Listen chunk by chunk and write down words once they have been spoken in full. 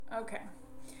Okay.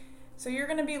 So you're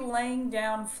going to be laying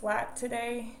down flat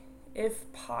today,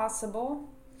 if possible.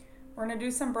 We're going to do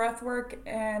some breath work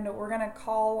and we're going to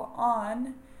call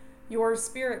on your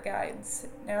spirit guides.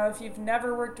 Now, if you've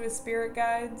never worked with spirit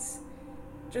guides,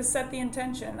 just set the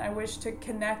intention. I wish to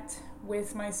connect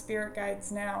with my spirit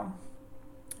guides now.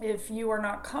 If you are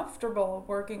not comfortable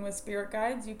working with spirit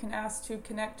guides, you can ask to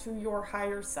connect to your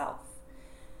higher self.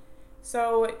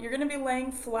 So you're going to be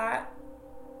laying flat.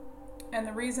 And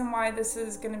the reason why this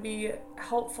is going to be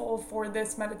helpful for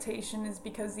this meditation is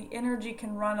because the energy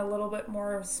can run a little bit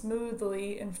more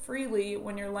smoothly and freely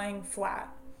when you're laying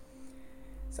flat.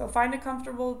 So find a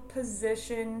comfortable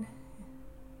position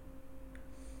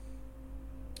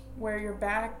where your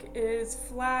back is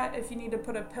flat. If you need to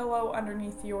put a pillow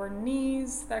underneath your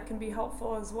knees, that can be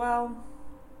helpful as well.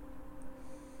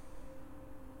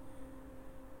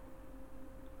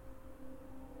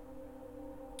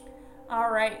 All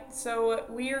right, so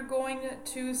we are going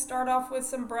to start off with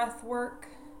some breath work.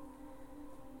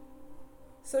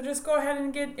 So just go ahead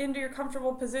and get into your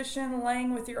comfortable position,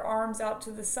 laying with your arms out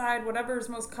to the side, whatever is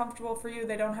most comfortable for you.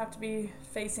 They don't have to be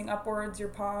facing upwards, your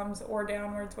palms, or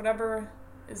downwards. Whatever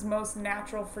is most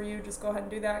natural for you, just go ahead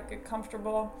and do that. Get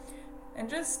comfortable and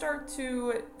just start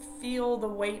to feel the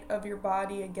weight of your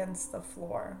body against the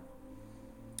floor.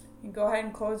 You go ahead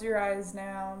and close your eyes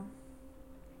now.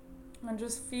 And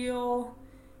just feel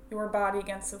your body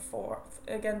against the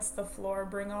floor.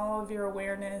 Bring all of your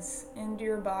awareness into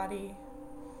your body.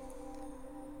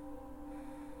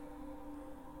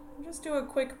 Just do a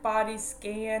quick body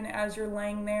scan as you're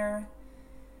laying there.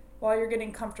 While you're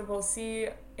getting comfortable, see,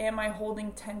 am I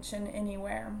holding tension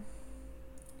anywhere?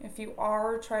 If you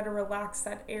are, try to relax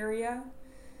that area.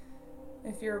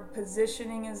 If your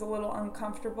positioning is a little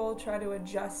uncomfortable, try to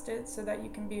adjust it so that you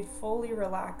can be fully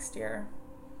relaxed here.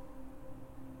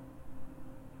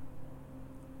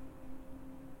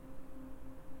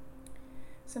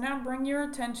 So now bring your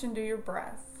attention to your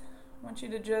breath. I want you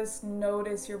to just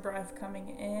notice your breath coming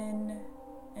in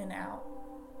and out.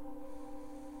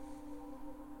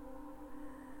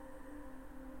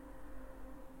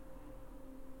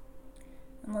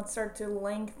 And let's start to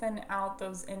lengthen out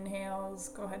those inhales.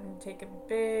 Go ahead and take a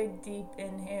big, deep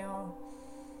inhale,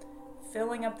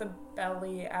 filling up the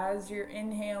belly as you're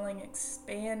inhaling,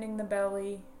 expanding the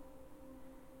belly.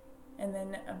 And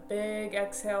then a big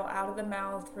exhale out of the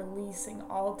mouth, releasing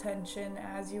all tension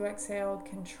as you exhale,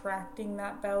 contracting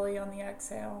that belly on the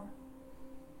exhale.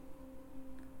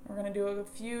 We're going to do a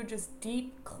few just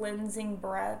deep cleansing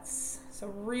breaths. So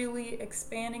really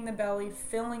expanding the belly,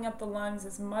 filling up the lungs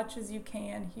as much as you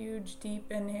can. Huge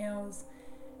deep inhales.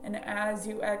 And as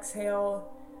you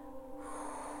exhale,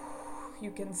 you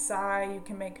can sigh, you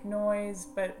can make noise,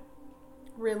 but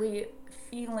really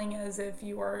feeling as if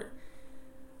you are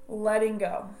letting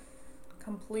go,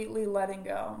 completely letting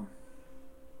go.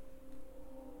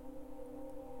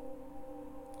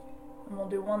 And we'll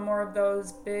do one more of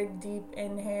those. Big, deep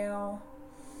inhale.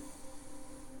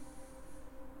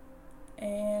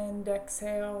 And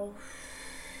exhale.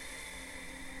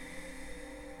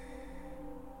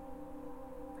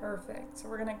 Perfect. So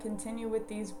we're going to continue with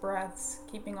these breaths,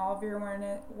 keeping all of your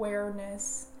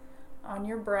awareness on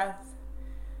your breath.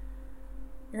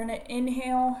 You're going to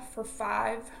inhale for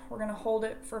 5. We're going to hold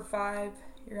it for 5.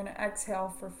 You're going to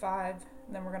exhale for 5.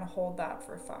 And then we're going to hold that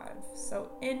for 5.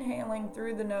 So inhaling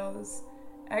through the nose,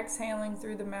 exhaling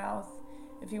through the mouth.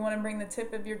 If you want to bring the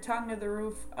tip of your tongue to the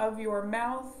roof of your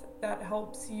mouth, that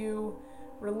helps you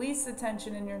release the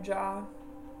tension in your jaw.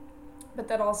 But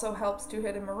that also helps to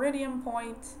hit a meridian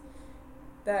point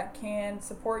that can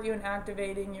support you in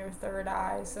activating your third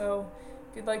eye. So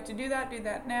if you'd like to do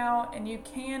that now. And you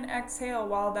can exhale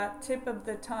while that tip of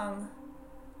the tongue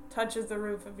touches the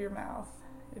roof of your mouth.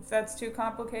 If that's too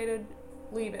complicated,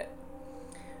 leave it.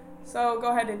 So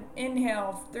go ahead and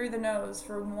inhale through the nose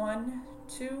for 1,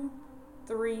 2,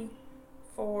 3,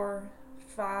 4,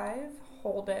 5.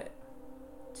 Hold it.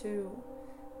 2,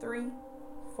 3,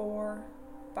 4,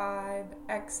 5.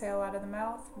 Exhale out of the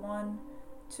mouth. 1,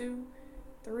 2,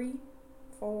 3,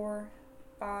 4,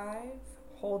 5.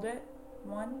 Hold it.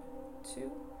 1,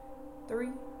 2, 3,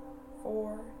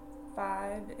 4,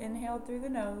 5. Inhale through the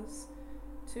nose.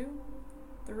 2,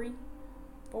 3,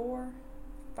 4,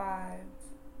 5.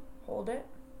 Hold it.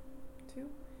 2,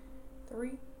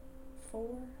 3,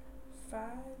 4, 5.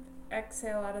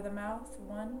 Exhale out of the mouth.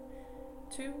 1,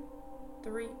 2,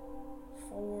 3,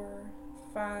 4,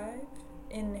 5.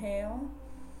 Inhale.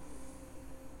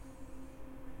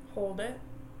 Hold it.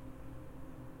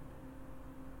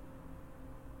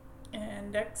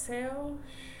 And exhale.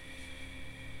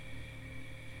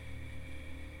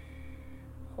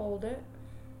 Hold it.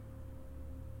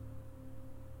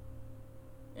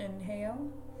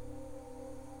 Inhale.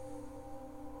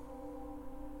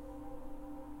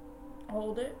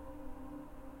 Hold it.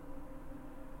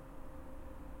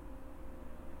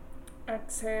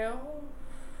 Exhale.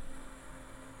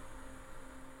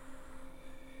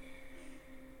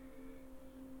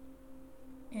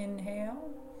 Inhale.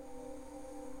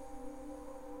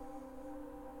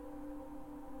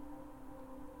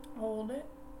 Hold it.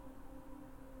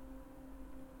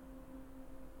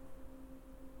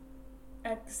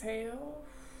 Exhale.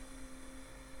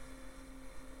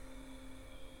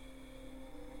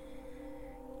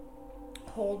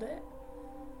 Hold it.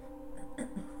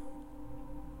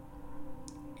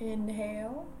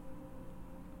 Inhale.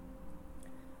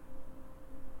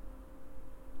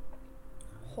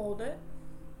 Hold it.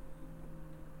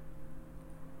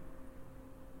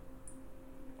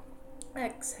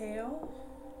 Exhale.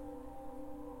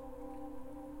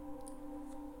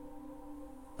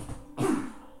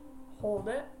 Hold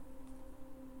it.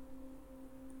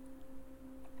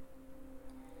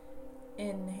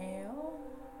 Inhale.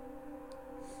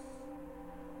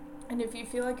 And if you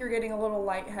feel like you're getting a little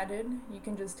lightheaded, you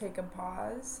can just take a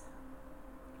pause.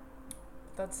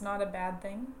 That's not a bad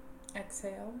thing.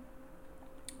 Exhale.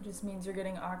 It just means you're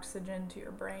getting oxygen to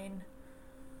your brain.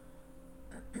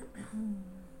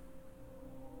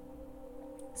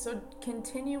 So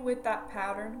continue with that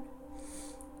pattern.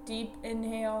 Deep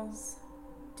inhales,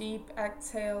 deep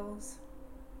exhales.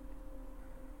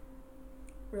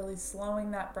 Really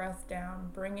slowing that breath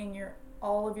down, bringing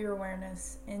all of your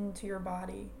awareness into your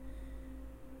body.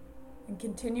 And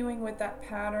continuing with that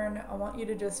pattern, I want you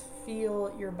to just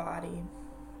feel your body.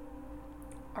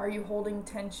 Are you holding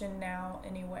tension now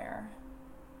anywhere?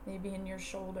 Maybe in your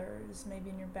shoulders, maybe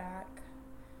in your back.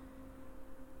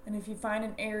 And if you find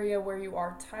an area where you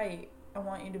are tight, I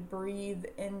want you to breathe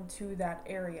into that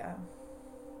area.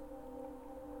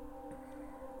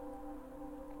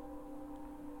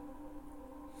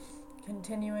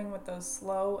 Continuing with those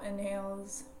slow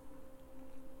inhales,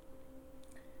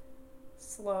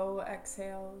 slow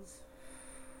exhales.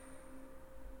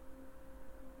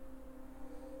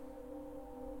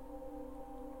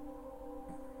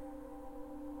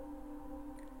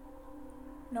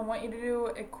 And I want you to do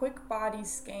a quick body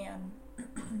scan.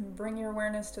 Bring your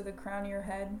awareness to the crown of your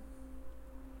head.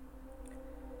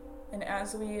 And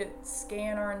as we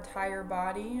scan our entire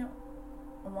body,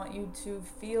 I want you to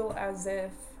feel as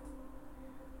if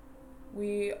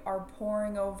we are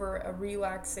pouring over a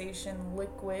relaxation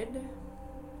liquid.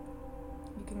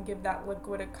 You can give that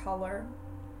liquid a color.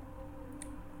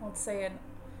 Let's say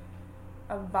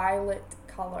a violet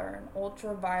color, an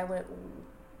ultraviolet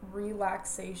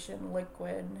relaxation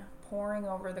liquid pouring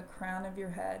over the crown of your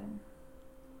head,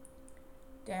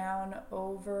 down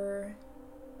over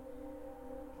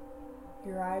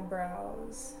your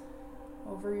eyebrows,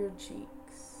 over your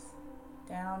cheeks,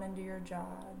 down into your jaw,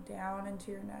 down into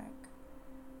your neck,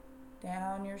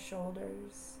 down your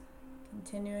shoulders,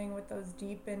 continuing with those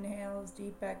deep inhales,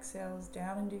 deep exhales,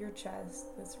 down into your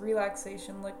chest. This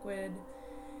relaxation liquid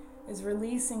is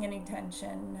releasing any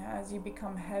tension as you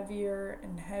become heavier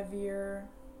and heavier,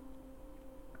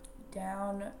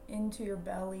 down into your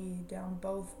belly, down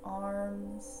both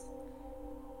arms,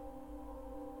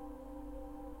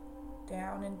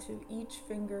 down into each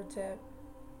fingertip,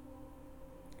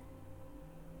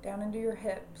 down into your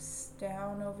hips,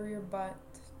 down over your butt,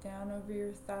 down over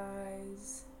your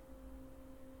thighs.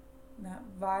 And that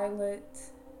violet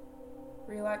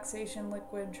relaxation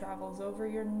liquid travels over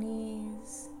your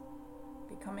knees,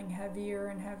 becoming heavier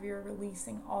and heavier,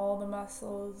 releasing all the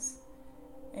muscles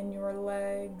in your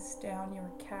legs, down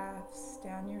your calves,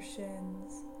 down your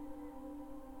shins,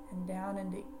 and down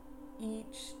into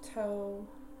each toe.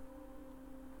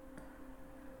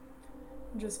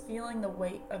 Just feeling the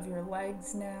weight of your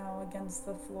legs now against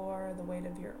the floor, the weight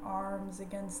of your arms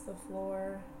against the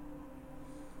floor.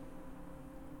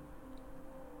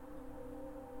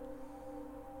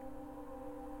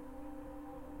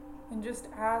 And just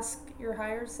ask your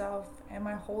higher self, am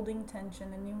I holding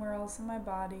tension anywhere else in my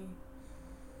body?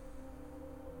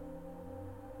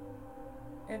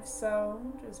 If so,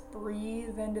 just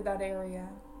breathe into that area.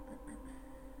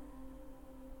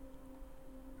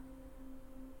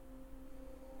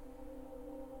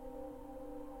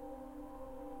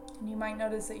 And you might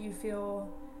notice that you feel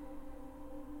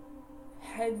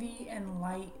heavy and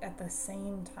light at the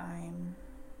same time.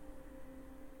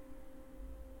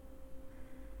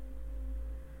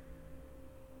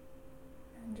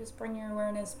 And just bring your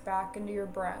awareness back into your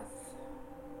breath.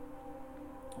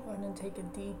 Go ahead and take a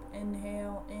deep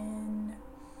inhale in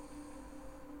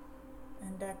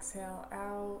and exhale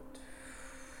out.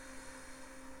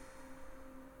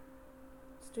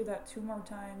 do that 2 more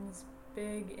times.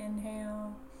 Big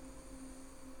inhale.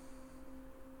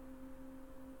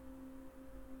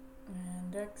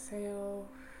 And exhale.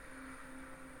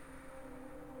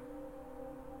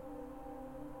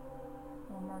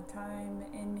 One more time.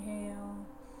 Inhale.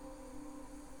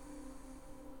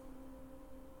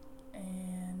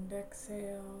 And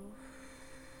exhale.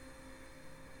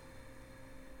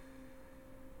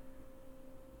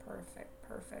 Perfect.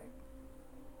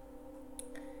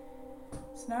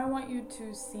 So now I want you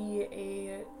to see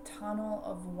a tunnel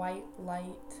of white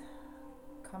light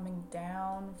coming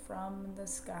down from the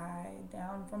sky,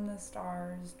 down from the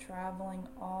stars, traveling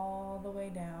all the way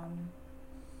down.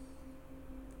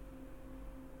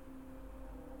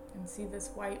 And see this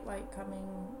white light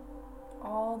coming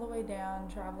all the way down,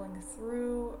 traveling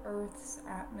through Earth's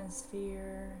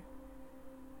atmosphere,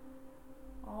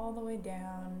 all the way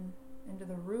down into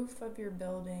the roof of your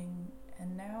building,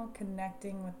 and now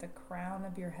connecting with the crown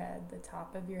of your head, the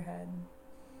top of your head.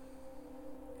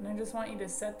 And I just want you to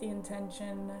set the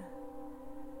intention.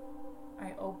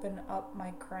 I open up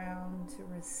my crown to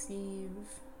receive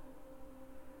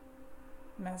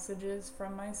messages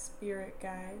from my spirit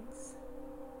guides.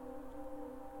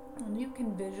 And you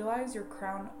can visualize your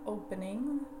crown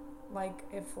opening like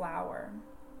a flower,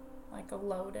 like a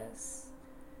lotus.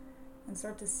 And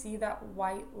start to see that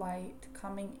white light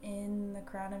coming in the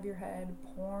crown of your head,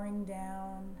 pouring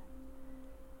down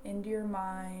into your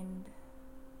mind,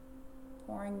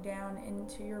 pouring down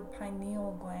into your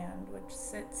pineal gland, which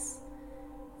sits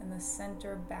in the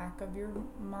center back of your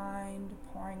mind,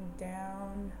 pouring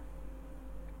down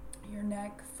your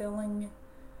neck, filling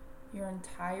your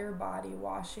entire body,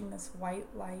 washing this white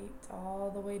light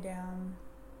all the way down.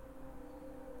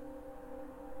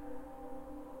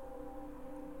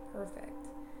 Perfect.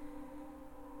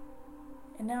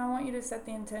 And now I want you to set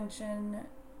the intention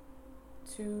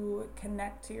to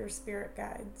connect to your spirit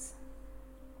guides.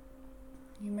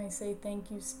 You may say, "Thank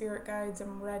you, spirit guides.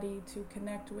 I'm ready to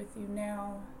connect with you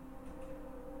now."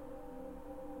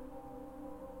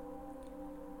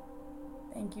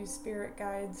 Thank you, spirit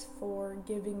guides, for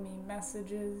giving me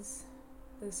messages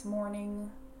this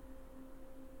morning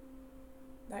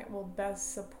that will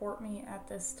best support me at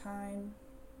this time.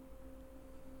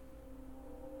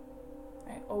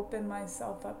 I open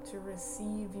myself up to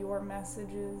receive your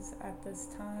messages at this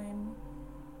time.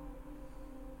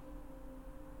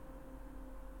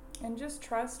 And just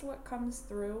trust what comes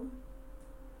through.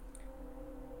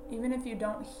 Even if you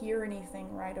don't hear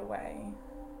anything right away,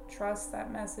 trust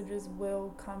that messages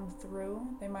will come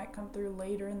through. They might come through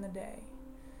later in the day.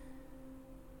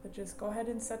 But just go ahead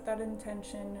and set that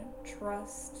intention.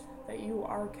 Trust that you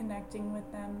are connecting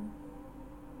with them.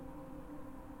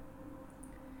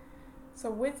 So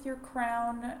with your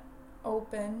crown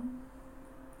open,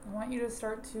 I want you to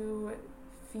start to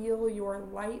feel your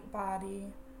light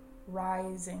body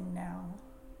rising now.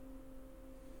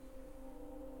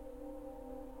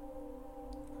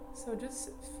 So just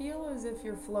feel as if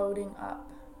you're floating up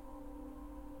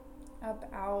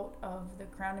out of the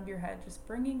crown of your head, just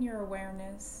bringing your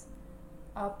awareness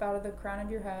up out of the crown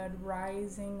of your head,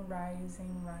 rising,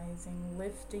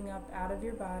 lifting up out of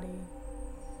your body.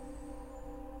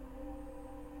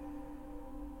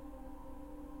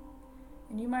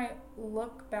 And you might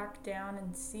look back down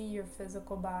and see your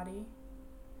physical body.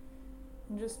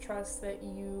 And just trust that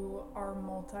you are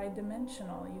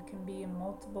multidimensional. You can be in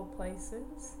multiple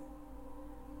places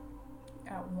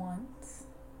at once.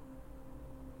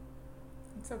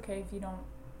 It's okay if you don't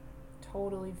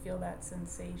totally feel that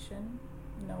sensation.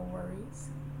 No worries.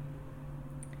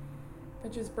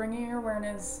 But just bringing your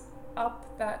awareness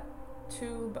up that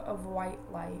tube of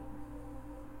white light,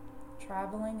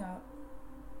 traveling up.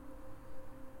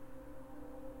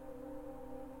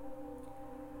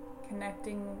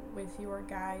 Connecting with your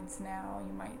guides now.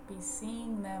 You might be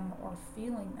seeing them or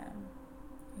feeling them.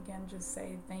 Again, just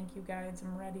say, "Thank you, guides.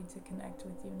 I'm ready to connect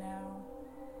with you now."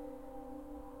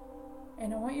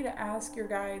 And I want you to ask your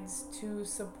guides to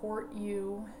support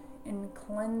you in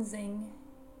cleansing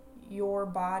your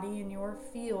body and your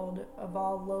field of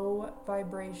all low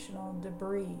vibrational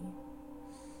debris,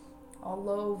 all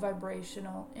low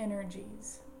vibrational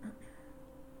energies.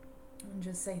 And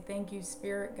just say, "Thank you,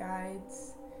 spirit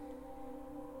guides."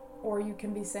 Or you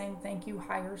can be saying, "Thank you,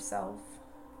 higher self,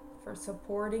 for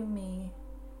supporting me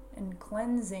in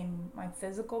cleansing my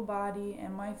physical body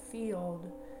and my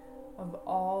field of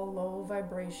all low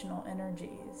vibrational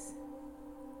energies."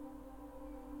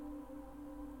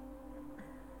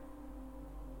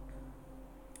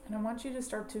 And I want you to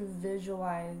start to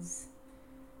visualize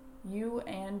you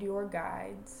and your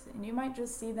guides. And you might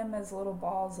just see them as little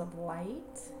balls of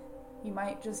light. You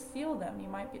might just feel them. You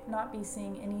might not be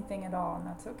seeing anything at all, and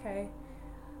that's okay.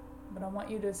 But I want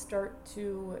you to start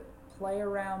to play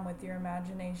around with your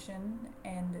imagination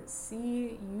and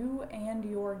see you and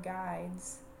your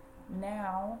guides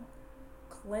now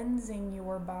cleansing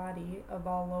your body of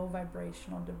all low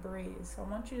vibrational debris. So I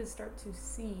want you to start to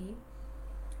see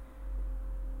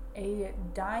a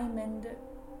diamond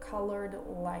colored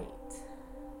light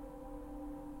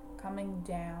coming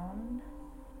down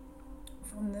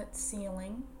from the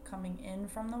ceiling, coming in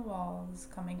from the walls,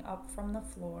 coming up from the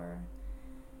floor,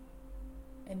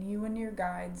 and you and your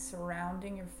guides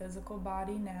surrounding your physical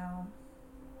body now,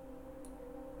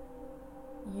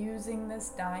 using this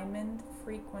diamond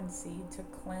frequency to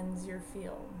cleanse your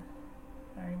field.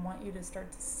 I want you to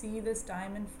start to see this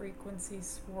diamond frequency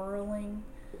swirling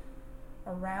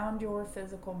around your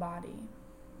physical body.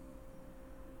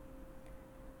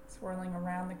 Swirling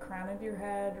around the crown of your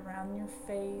head, around your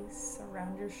face,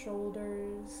 around your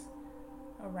shoulders,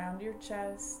 around your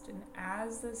chest. And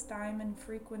as this diamond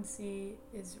frequency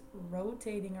is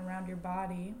rotating around your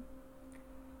body,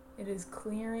 it is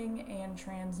clearing and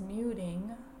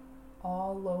transmuting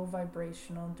all low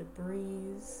vibrational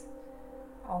debris,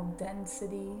 all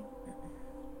density,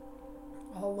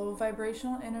 all low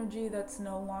vibrational energy that's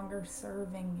no longer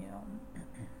serving you.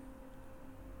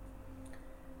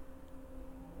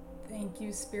 Thank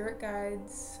you, spirit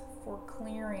guides, for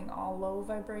clearing all low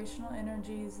vibrational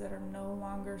energies that are no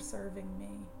longer serving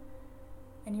me.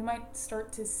 And you might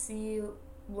start to see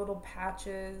little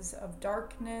patches of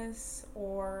darkness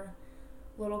or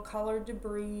little colored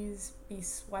debris be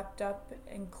swept up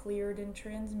and cleared and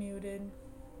transmuted.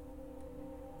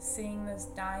 Seeing this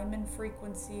diamond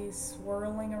frequency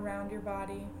swirling around your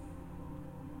body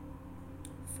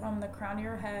from the crown of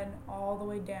your head all the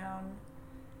way down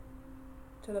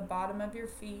to the bottom of your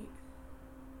feet.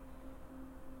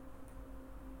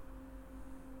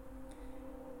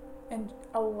 And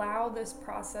allow this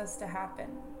process to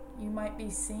happen. You might be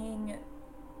seeing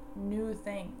new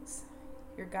things.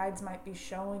 Your guides might be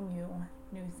showing you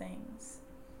new things.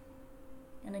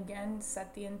 And again,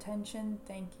 set the intention.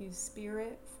 Thank you,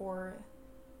 Spirit, for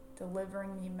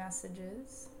delivering me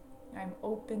messages. I'm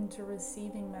open to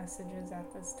receiving messages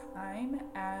at this time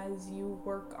as you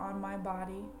work on my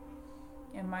body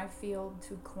in my field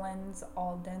to cleanse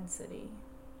all density.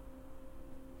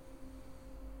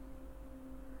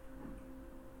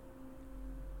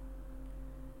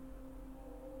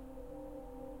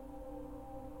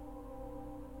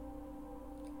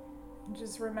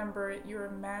 Just remember, your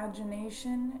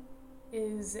imagination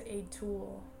is a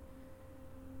tool.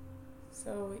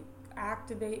 So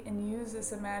activate and use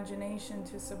this imagination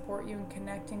to support you in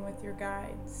connecting with your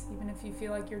guides. Even if you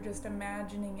feel like you're just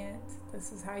imagining it,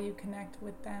 this is how you connect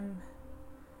with them.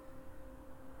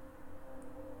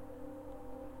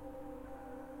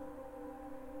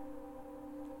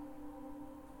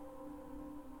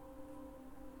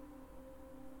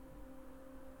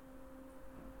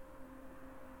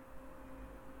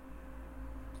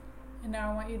 And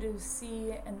now I want you to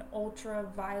see an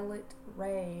ultraviolet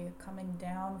ray coming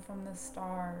down from the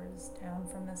stars, down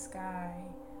from the sky,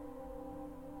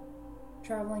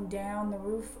 traveling down the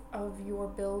roof of your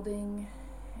building.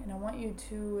 And I want you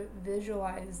to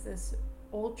visualize this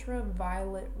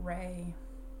ultraviolet ray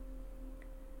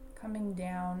coming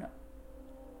down,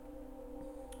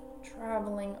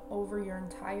 traveling over your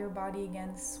entire body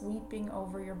again, sweeping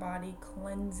over your body,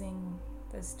 cleansing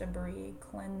this debris,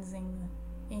 cleansing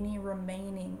any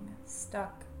remaining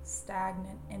stuck,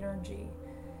 stagnant energy.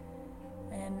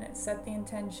 And set the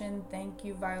intention, thank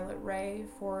you, Violet Ray,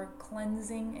 for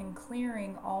cleansing and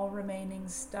clearing all remaining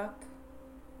stuck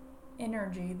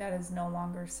energy that is no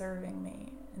longer serving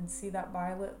me. And see that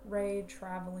violet ray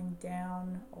traveling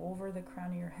down over the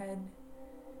crown of your head.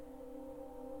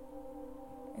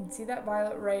 And see that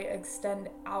violet ray extend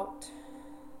outside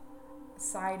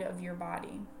of your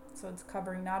body. So it's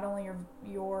covering not only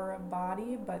your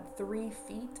body, but 3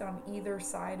 feet on either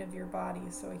side of your body.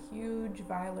 So a huge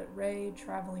violet ray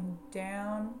traveling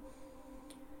down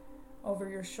over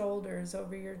your shoulders,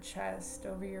 over your chest,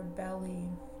 over your belly,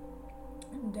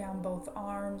 and down both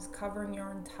arms, covering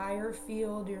your entire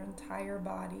field, your entire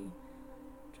body,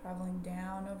 traveling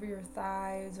down over your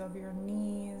thighs, over your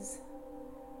knees,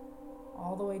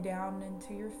 all the way down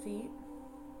into your feet.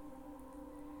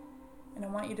 And I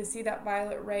want you to see that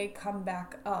violet ray come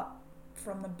back up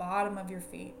from the bottom of your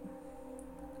feet,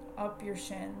 up your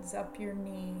shins, up your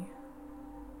knee,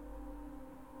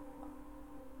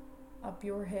 up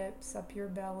your hips, up your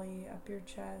belly, up your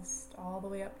chest, all the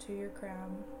way up to your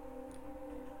crown.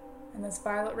 And this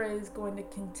violet ray is going to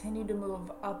continue to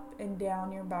move up and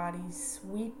down your body,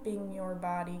 sweeping your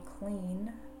body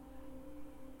clean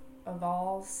of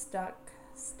all stuck,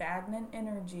 stagnant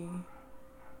energy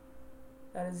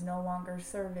that is no longer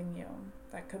serving you.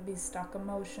 That could be stuck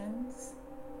emotions.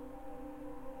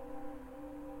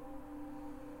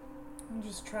 And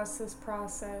just trust this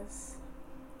process.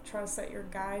 Trust that your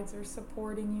guides are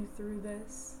supporting you through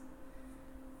this.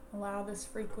 Allow this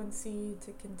frequency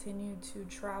to continue to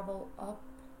travel up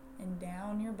and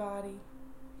down your body.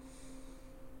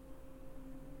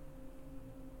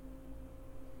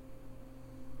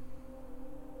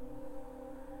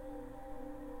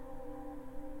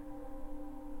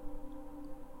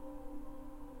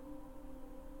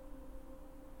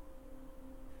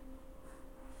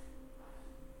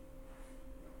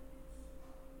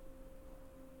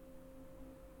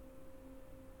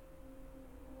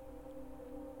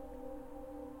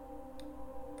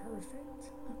 Perfect.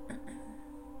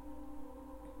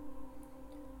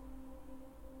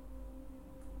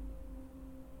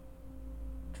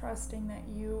 Trusting that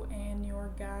you and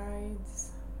your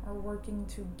guides are working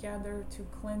together to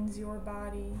cleanse your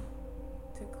body,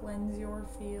 to cleanse your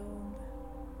field.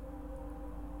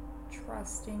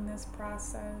 Trusting this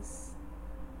process.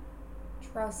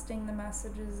 Trusting the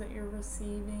messages that you're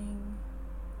receiving.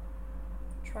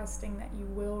 Trusting that you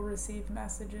will receive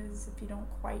messages if you don't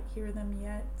quite hear them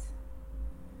yet.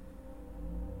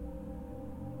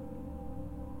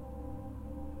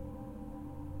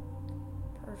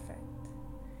 Perfect.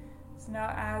 So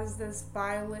now as this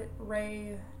violet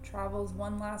ray travels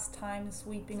one last time,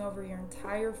 sweeping over your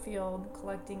entire field,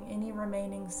 collecting any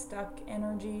remaining stuck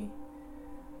energy,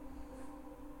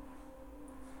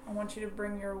 I want you to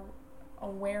bring your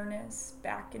awareness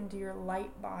back into your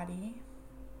light body.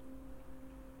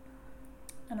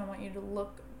 And I want you to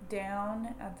look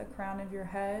down at the crown of your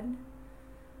head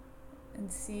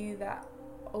and see that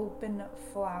open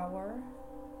flower.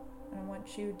 And I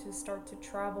want you to start to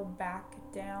travel back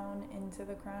down into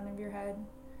the crown of your head,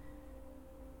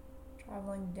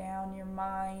 traveling down your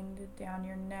mind, down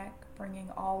your neck, bringing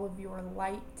all of your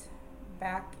light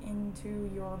back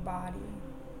into your body,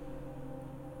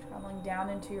 traveling down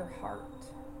into your heart.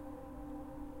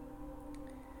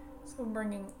 So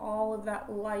bringing all of that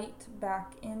light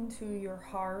back into your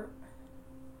heart.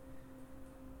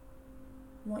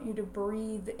 I want you to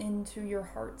breathe into your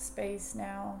heart space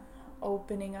now,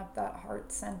 opening up that heart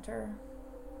center.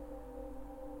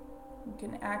 You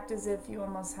can act as if you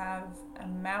almost have a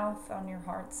mouth on your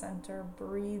heart center,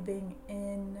 breathing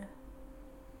in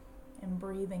and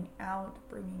breathing out,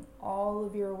 bringing all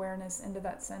of your awareness into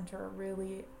that center,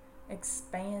 really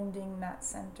expanding that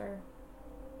center.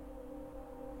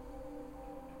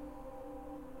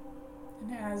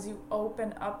 And as you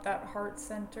open up that heart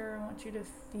center, I want you to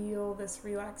feel this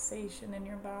relaxation in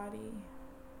your body.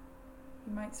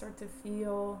 You might start to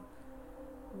feel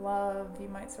love. You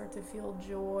might start to feel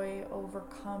joy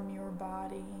overcome your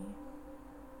body.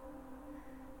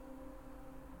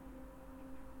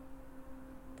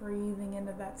 Breathing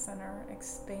into that center,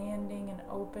 expanding and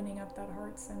opening up that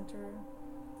heart center.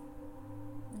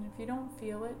 And if you don't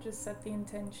feel it, just set the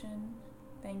intention.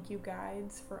 Thank you,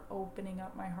 guides, for opening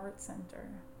up my heart center.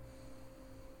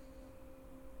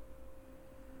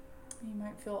 You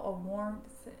might feel a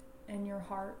warmth in your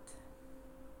heart.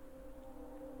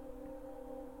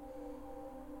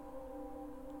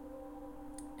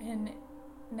 And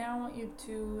now I want you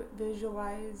to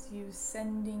visualize you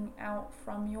sending out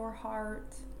from your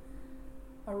heart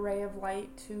a ray of light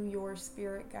to your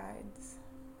spirit guides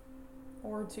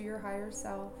or to your higher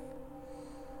self.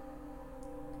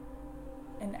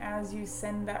 And as you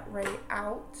send that ray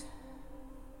out,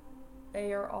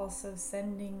 they are also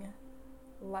sending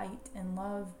light and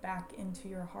love back into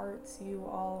your hearts. You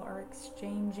all are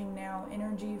exchanging now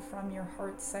energy from your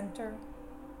heart center.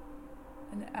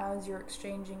 And as you're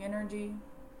exchanging energy,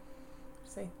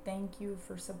 say thank you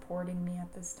for supporting me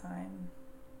at this time.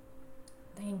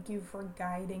 Thank you for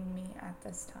guiding me at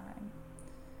this time.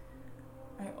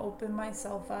 I open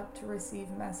myself up to receive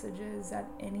messages at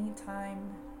any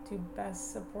time to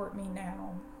best support me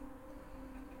now.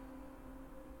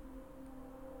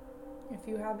 If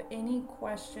you have any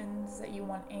questions that you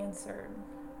want answered,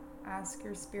 ask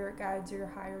your spirit guides or your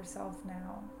higher self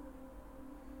now.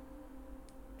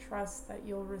 Trust that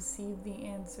you'll receive the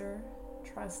answer.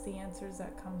 Trust the answers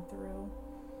that come through.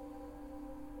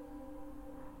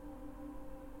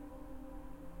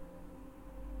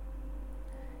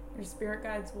 Your spirit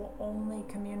guides will only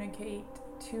communicate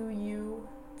to you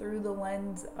through the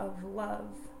lens of love.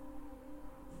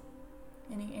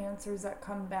 Any answers that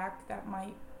come back that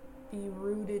might be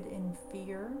rooted in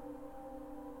fear,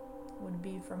 would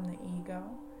be from the ego.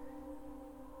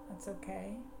 That's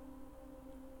okay.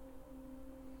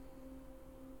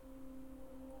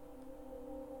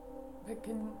 But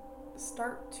can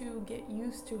start to get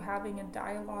used to having a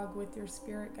dialogue with your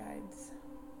spirit guides,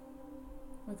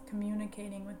 with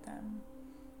communicating with them.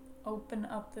 Open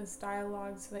up this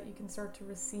dialogue so that you can start to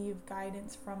receive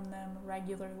guidance from them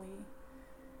regularly.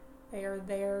 They are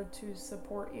there to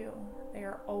support you. They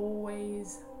are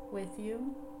always with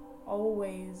you,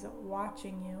 always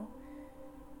watching you,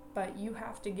 but you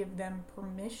have to give them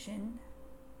permission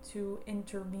to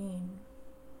intervene.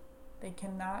 They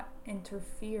cannot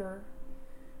interfere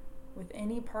with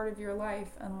any part of your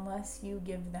life unless you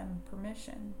give them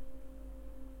permission.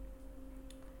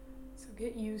 So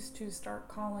get used to start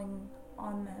calling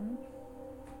on them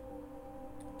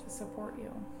to support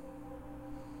you.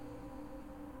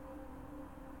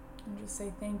 And just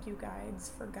say, thank you,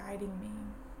 guides, for guiding me.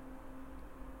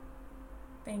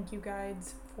 Thank you,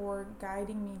 guides, for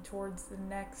guiding me towards the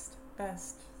next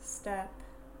best step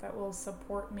that will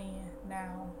support me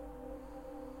now.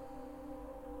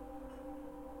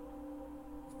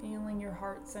 Feeling your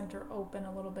heart center open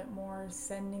a little bit more,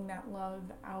 sending that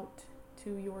love out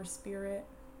to your spirit,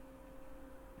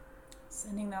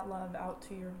 sending that love out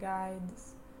to your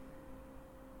guides,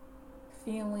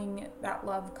 feeling that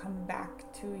love come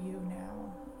back to you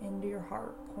now, into your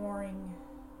heart, pouring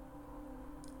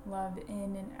love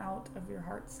in and out of your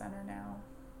heart center now.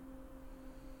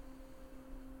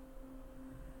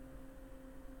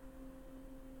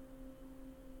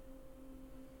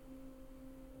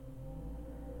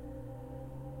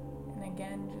 And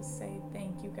again, just say,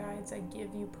 thank you, guides. I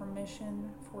give you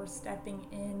permission for stepping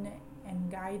in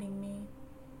and guiding me.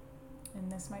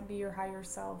 And this might be your higher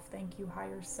self. Thank you,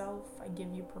 higher self. I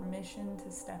give you permission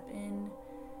to step in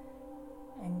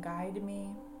and guide me.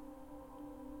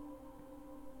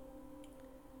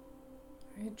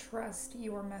 I trust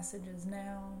your messages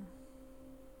now.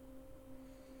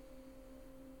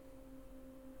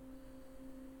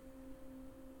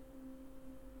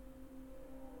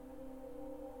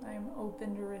 I am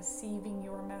open to receiving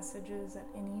your messages at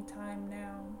any time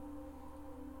now.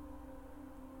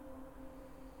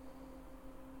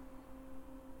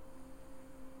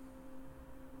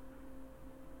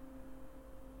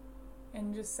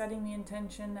 And just setting the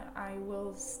intention, I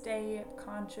will stay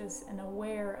conscious and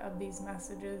aware of these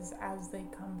messages as they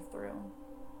come through.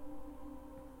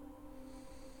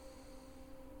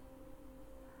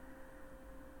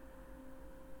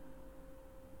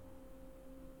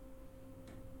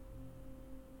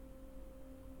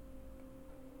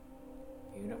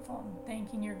 Beautiful.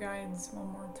 Thanking your guides one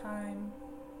more time.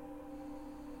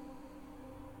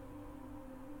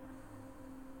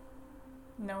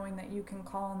 Knowing that you can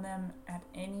call on them at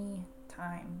any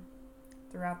time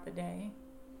throughout the day.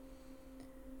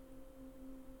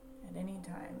 At any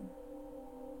time.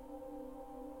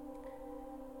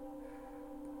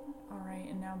 All right,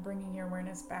 and now bringing your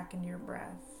awareness back into your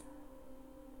breath.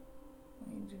 I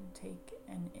want you to take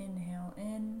an inhale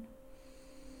in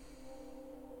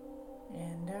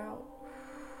and out.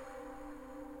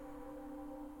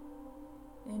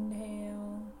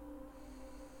 Inhale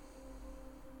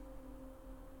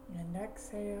and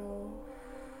exhale.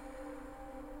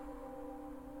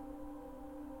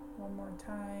 One more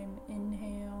time.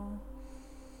 Inhale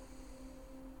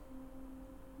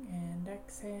and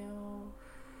exhale.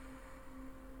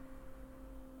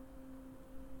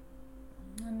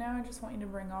 And now I just want you to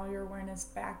bring all your awareness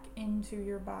back into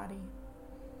your body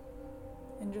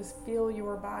and just feel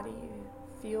your body.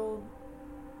 Feel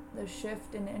the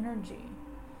shift in energy.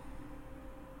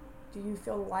 Do you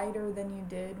feel lighter than you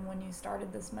did when you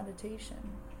started this meditation?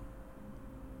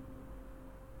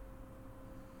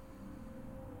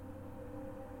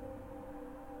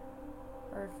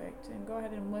 Perfect. And go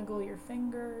ahead and wiggle your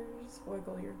fingers,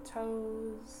 wiggle your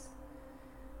toes.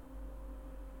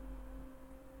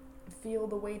 Feel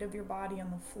the weight of your body on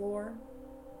the floor.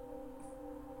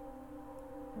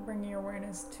 Bringing your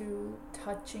awareness to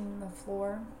touching the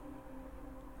floor.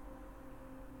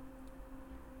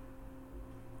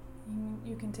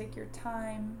 You can take your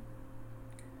time,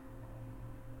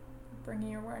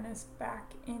 bringing your awareness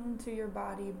back into your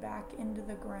body, back into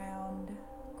the ground,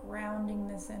 grounding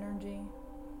this energy,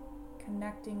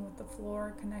 connecting with the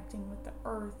floor, connecting with the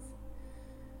earth.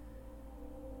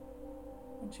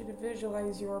 I want you to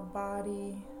visualize your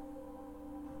body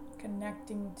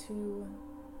connecting to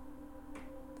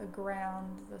the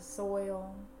ground, the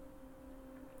soil,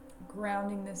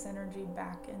 grounding this energy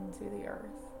back into the earth.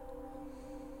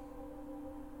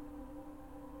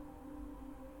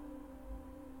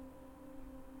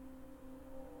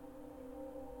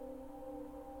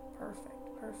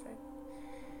 Perfect. Perfect.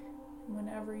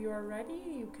 Whenever you are ready,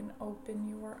 you can open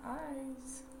your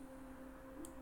eyes.